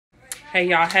Hey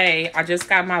y'all, hey, I just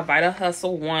got my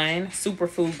VitaHustle 1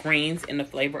 Superfood Greens in the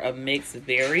flavor of mixed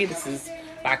berry. This is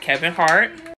by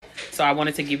Hart. So I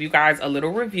wanted to give you guys a little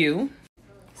review.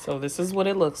 So this is what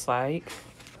it looks like.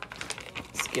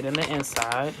 Let's get in the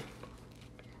inside.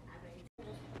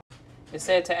 It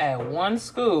said to add 1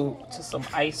 scoop to some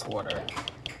ice water.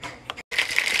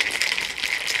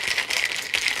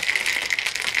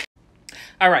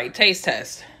 All right, taste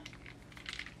test.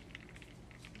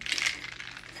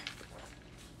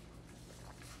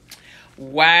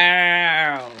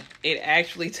 Wow, it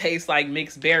actually tastes like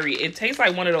mixed berry. It tastes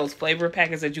like one of those flavor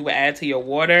packets that you would add to your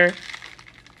water.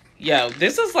 Yo,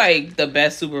 this is like the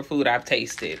best superfood I've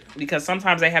tasted, because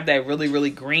sometimes they have that really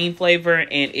green flavor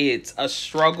and it's a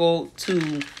struggle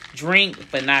to drink,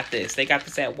 but not this. They got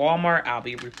this at Walmart. I'll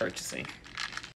be repurchasing.